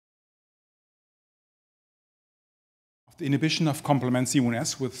the inhibition of complement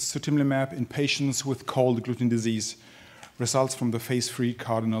C1s with Sutimlimab in patients with cold agglutinin disease, results from the phase 3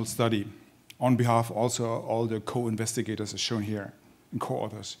 Cardinal study. On behalf also all the co-investigators as shown here and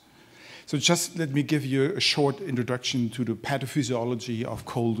co-authors. So just let me give you a short introduction to the pathophysiology of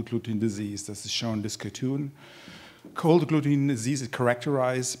cold agglutinin disease. This is shown in this cartoon. Cold agglutinin disease is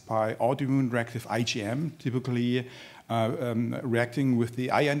characterized by autoimmune reactive IgM, typically reacting with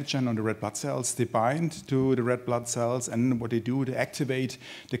the I antigen on the red blood cells. They bind to the red blood cells, and what they do, they activate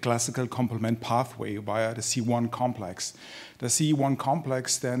the classical complement pathway via the C1 complex. The C1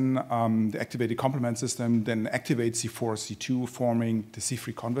 complex then, the activated complement system, then activates C4, C2, forming the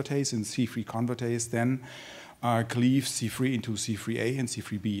C3 convertase, and C3 convertase then cleaves C3 into C3a and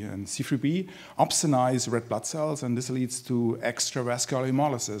C3b. And C3b opsonize red blood cells, and this leads to extravascular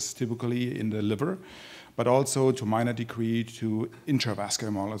hemolysis, typically in the liver, but also to a minor degree to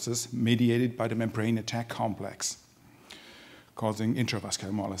intravascular hemolysis mediated by the membrane attack complex, causing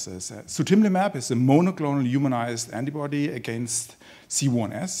intravascular hemolysis. Sutimlimab is a monoclonal humanized antibody against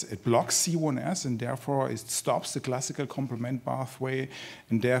C1s. It blocks C1s, and therefore it stops the classical complement pathway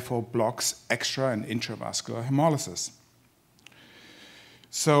and therefore blocks extra and intravascular hemolysis.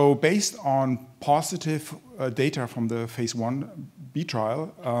 So based on positive data from the phase 1b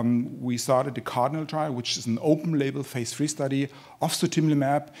trial, we started the Cardinal trial, which is an open-label phase 3 study of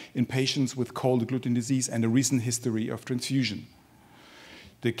Sutimlimab in patients with cold agglutinin disease and a recent history of transfusion.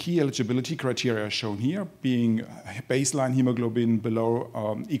 The key eligibility criteria shown here being baseline hemoglobin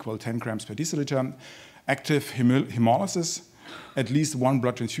below equal 10 grams per deciliter, active hemolysis, at least one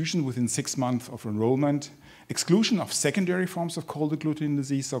blood transfusion within 6 months of enrollment, exclusion of secondary forms of cold agglutinin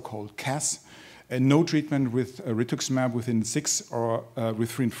disease, so-called CAS, and no treatment with rituximab within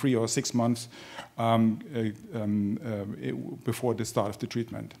 3 or 6 months before the start of the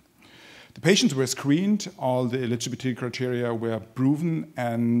treatment. The patients were screened, all the eligibility criteria were proven,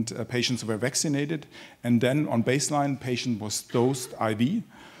 and patients were vaccinated. And then on baseline, patient was dosed IV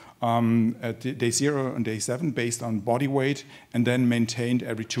at day 0 and day 7 based on body weight, and then maintained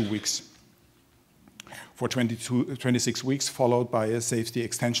every 2 weeks for 26 weeks, followed by a safety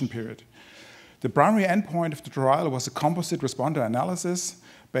extension period. The primary endpoint of the trial was a composite responder analysis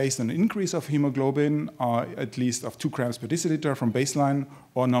based on an increase of hemoglobin, at least of 2 grams per deciliter from baseline,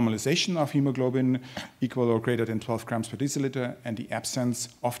 or normalization of hemoglobin equal or greater than 12 grams per deciliter, and the absence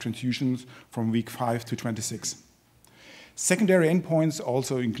of transfusions from week 5 to 26. Secondary endpoints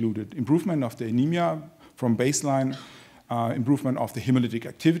also included improvement of the anemia from baseline, improvement of the hemolytic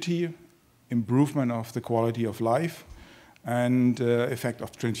activity, improvement of the quality of life, and effect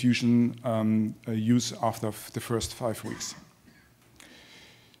of transfusion use after the first 5 weeks.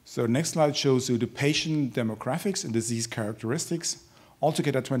 So next slide shows you the patient demographics and disease characteristics.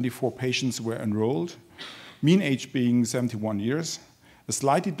 Altogether, 24 patients were enrolled, mean age being 71 years, a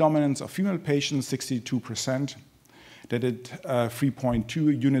slight dominance of female patients, 62%, that had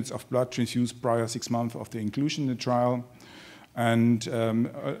 3.2 units of blood transfused prior 6 months of the inclusion in the trial, and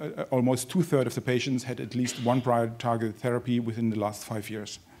almost 2/3 of the patients had at least one prior targeted therapy within the last 5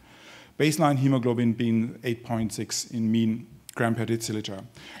 years. Baseline hemoglobin being 8.6 in mean gram per deciliter.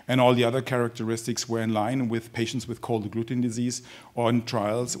 And all the other characteristics were in line with patients with cold agglutinin disease or in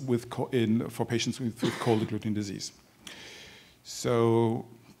trials for patients with cold agglutinin disease. So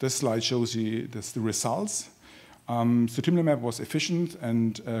this slide shows you the results. Sutimlimab was efficient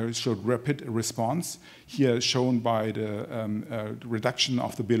and showed rapid response, here shown by the reduction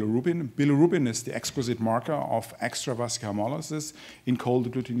of the bilirubin. Bilirubin is the exquisite marker of extravascular hemolysis in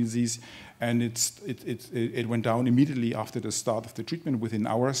cold agglutinin disease, and it went down immediately after the start of the treatment within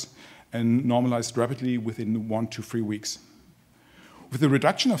hours and normalized rapidly within 1 to 3 weeks. With the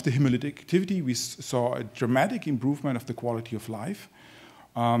reduction of the hemolytic activity, we saw a dramatic improvement of the quality of life.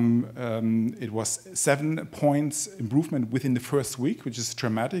 It was 7 points improvement within the first week, which is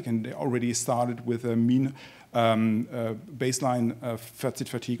dramatic, and they already started with a mean baseline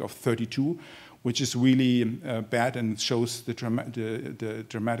fatigue of 32, which is really bad and shows the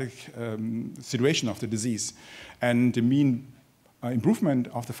dramatic situation of the disease. And the mean improvement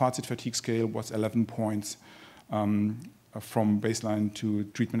of the FACIT-Fatigue scale was 11 points from baseline to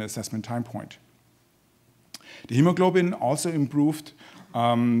treatment assessment time point. The hemoglobin also improved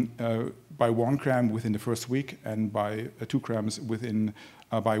by 1 gram within the first week and by 2 grams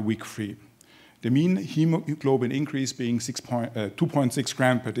by week 3. The mean hemoglobin increase being 2.6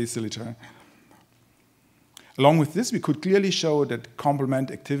 grams per deciliter. Along with this, we could clearly show that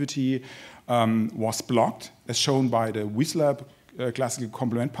complement activity was blocked, as shown by the Wieslab classical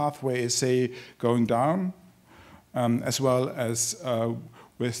complement pathway assay going down, as well as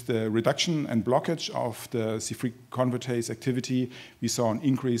with the reduction and blockage of the C3 convertase activity, we saw an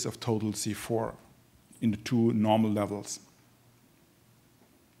increase of total C4 in the 2 normal levels.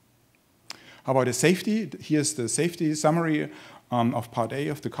 How about the safety? Here's the safety summary of Part A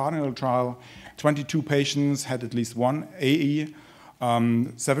of the Cardinal trial. 22 patients had at least 1 AE.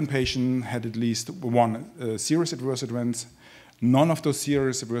 7 patients had at least 1 serious adverse event. None of those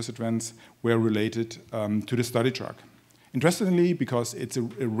serious adverse events were related to the study drug. Interestingly, because it's a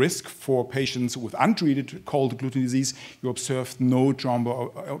risk for patients with untreated cold agglutinin disease, you observed no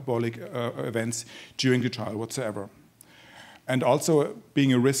thromboembolic events during the trial whatsoever. And also,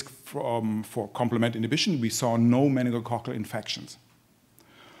 being a risk for complement inhibition, we saw no meningococcal infections.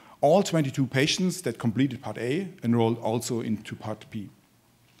 All 22 patients that completed Part A enrolled also into Part B.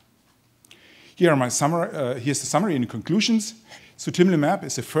 Here's the summary and conclusions. Sutimlimab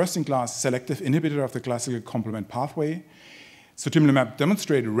is a first-in-class selective inhibitor of the classical complement pathway. Sutimlimab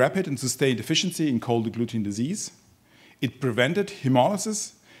demonstrated rapid and sustained efficiency in cold agglutinin disease. It prevented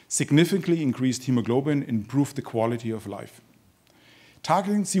hemolysis, significantly increased hemoglobin, and improved the quality of life.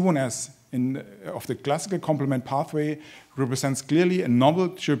 Targeting C1s of the classical complement pathway represents clearly a novel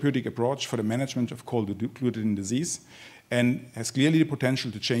therapeutic approach for the management of cold agglutinin disease and has clearly the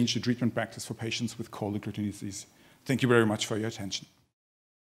potential to change the treatment practice for patients with cold agglutinin disease. Thank you very much for your attention.